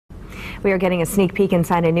We are getting a sneak peek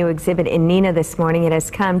inside a new exhibit in Neenah this morning. It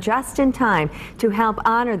has come just in time to help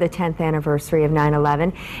honor the 10th anniversary of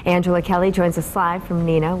 9/11. Angela Kelly joins us live from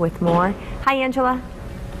Neenah with more. Hi, Angela.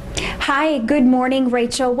 Hi, good morning,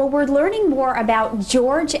 Rachel. Well, we're learning more about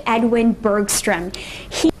George Edwin Bergstrom.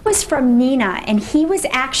 He was from Neenah, and he was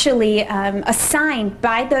actually assigned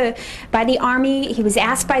by the Army. He was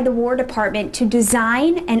asked by the War Department to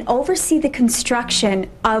design and oversee the construction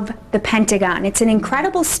of the Pentagon. It's an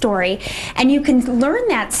incredible story, and you can learn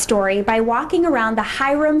that story by walking around the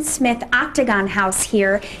Hiram Smith Octagon House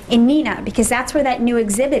here in Neenah, because that's where that new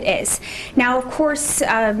exhibit is. Now, of course,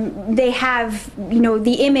 they have,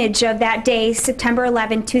 the image of that day, September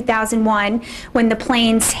 11, 2001, when the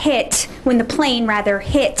plane hit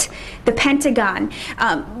the Pentagon.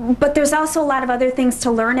 But there's also a lot of other things to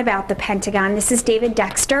learn about the Pentagon. This is David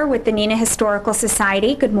Dexter with the Neenah Historical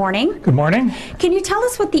Society. Good morning. Good morning. Can you tell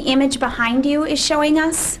us what the image behind you is showing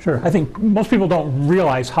us? Sure. I think most people don't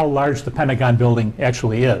realize how large the Pentagon building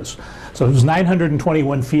actually is. So it was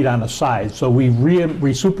 921 feet on the side. So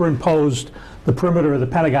we superimposed the perimeter of the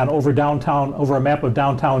Pentagon over a map of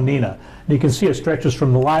downtown Neenah. And you can see it stretches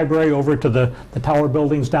from the library over to the tower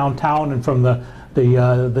buildings downtown, and from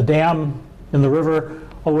the dam in the river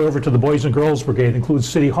all the way over to the Boys and Girls Brigade. It includes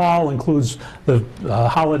City Hall, includes the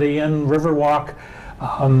Holiday Inn, Riverwalk,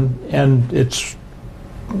 and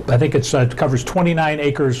I think it covers 29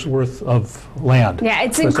 acres worth of land. Yeah,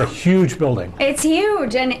 it's a huge building. It's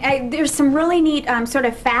huge, and there's some really neat sort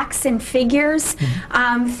of facts and figures.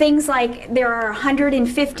 Things like there are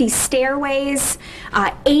 150 stairways,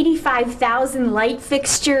 85,000 light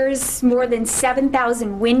fixtures, more than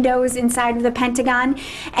 7,000 windows inside of the Pentagon,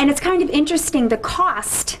 and it's kind of interesting the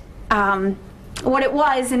cost, what it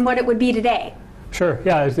was and what it would be today. Sure,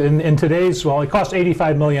 yeah, in today's, well, it cost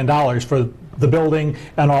 $85 million for the building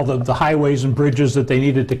and all the highways and bridges that they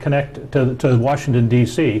needed to connect to Washington,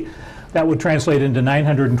 D.C. That would translate into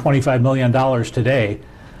 $925 million today.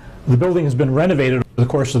 The building has been renovated over the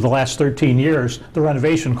course of the last 13 years. The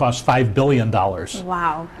renovation cost $5 billion.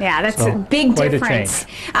 Wow. Yeah, that's a big difference.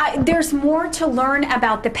 There's more to learn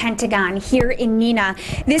about the Pentagon here in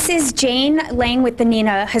Neenah. This is Jane Lang with the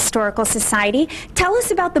Neenah Historical Society. Tell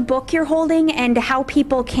us about the book you're holding and how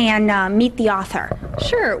people can meet the author.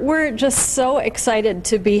 Sure. We're just so excited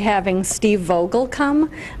to be having Steve Vogel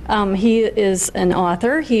come. He is an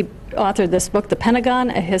author. He authored this book, The Pentagon,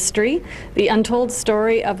 A History, the untold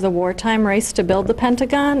story of the wartime race to build the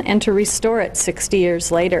Pentagon and to restore it 60 years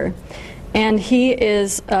later. And he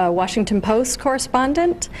is a Washington Post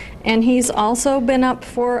correspondent, and he's also been up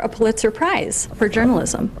for a Pulitzer Prize for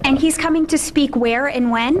journalism. And he's coming to speak where and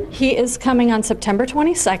when? He is coming on September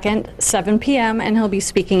 22nd, 7 p.m., and he'll be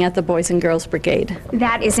speaking at the Boys and Girls Brigade.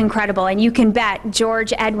 That is incredible, and you can bet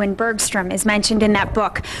George Edwin Bergstrom is mentioned in that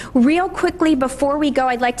book. Real quickly, before we go,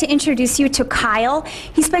 I'd like to introduce you to Kyle.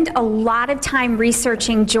 He spent a lot of time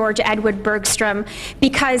researching George Edwin Bergstrom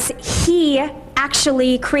because he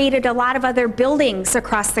actually created a lot of other buildings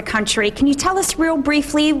across the country. Can you tell us real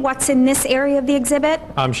briefly what's in this area of the exhibit?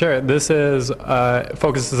 Sure. This is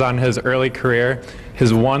focuses on his early career,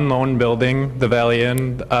 his one lone building, the Valley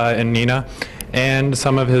Inn in Neenah, and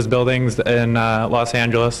some of his buildings in Los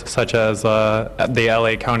Angeles, such as the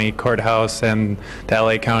LA County Courthouse and the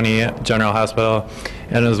LA County General Hospital,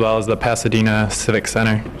 and as well as the Pasadena Civic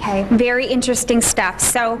Center. Okay, very interesting stuff.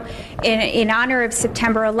 So in honor of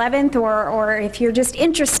September 11th, or if you're just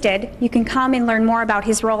interested, you can come and learn more about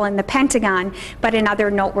his role in the Pentagon, but in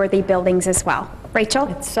other noteworthy buildings as well. Rachel?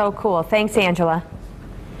 It's so cool. Thanks, Angela.